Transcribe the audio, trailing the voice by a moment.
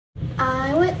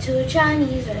to a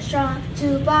Chinese restaurant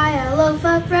to buy a loaf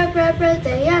of bread.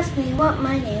 They asked me what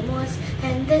my name was,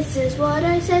 and this is what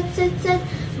I said.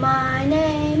 My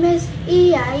name is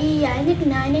E-I-E-I,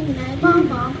 nick-a-nine,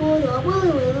 pom-pom, poodle,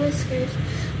 willy whiskers.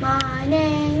 My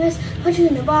name is Punch You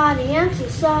in the Body, I'm so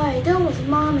sorry. Don't was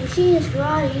mommy, she is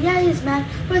karate. Daddy is mad,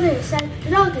 brother is sad.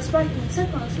 The dog is barking,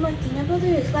 someone is marking. My brother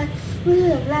is glad,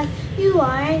 brother is glad. You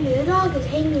are angry, the dog is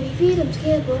angry. Feed him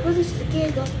kibble, brother's the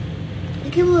giggle.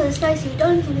 The kibble is spicy,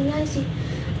 don't eat something icy.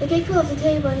 The cake fell off the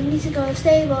table, you need to go to the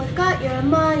stable. Got your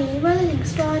money, brother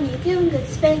thinks funny. Give him good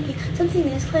spanking, something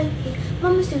is clanky.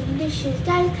 Mama's doing dishes,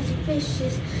 daddy's catching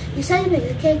fishes. You said you make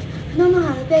a cake, but don't know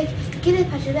how to bake. You get it,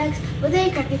 patch your eggs, but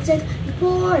they crack it sick. You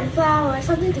pour in flour,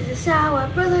 something tastes sour.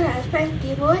 Brother has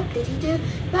plenty, but what did he do?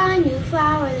 Buy new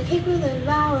flour, the cake brother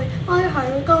devoured. All your hard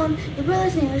work gone, your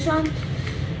brother's name was Sean.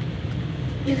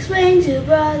 You explain to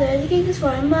brother, the cake is for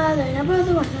a mother. Now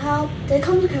brother wants to help, they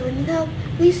come to cover need help.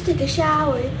 We used to take a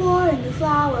shower, you pour in new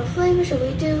flour. Flavor shall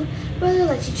we do? Brother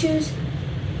lets you choose.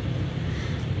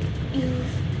 You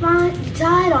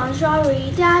decide on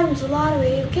strawberry, dad wins the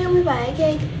lottery. Can't we buy a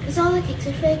cake? Cause all the cakes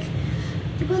are fake.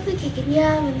 You put the cake in the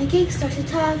oven, the cake starts to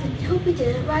tough, and you hope you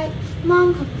did it right.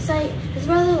 Mom comes in sight, his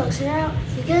brother looks her out.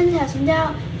 You begin to have some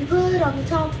doubt, you put it on the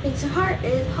top, thinks her heart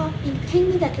is popping.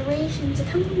 Hang the decorations that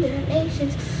come from different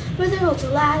nations. Brother holds a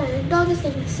ladder, the dog is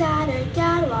getting sadder.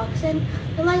 Dad walks in,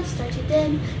 the lights start to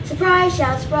dim. Surprise,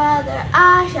 shouts brother,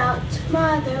 I shout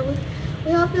mother.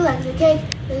 We hope you like the cake,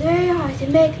 it's very hard to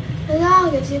make. The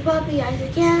dog gives you puppy eyes,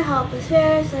 it can't help his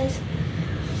fair says.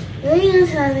 The leader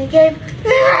suddenly gave,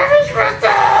 "Happy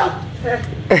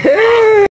birthday!"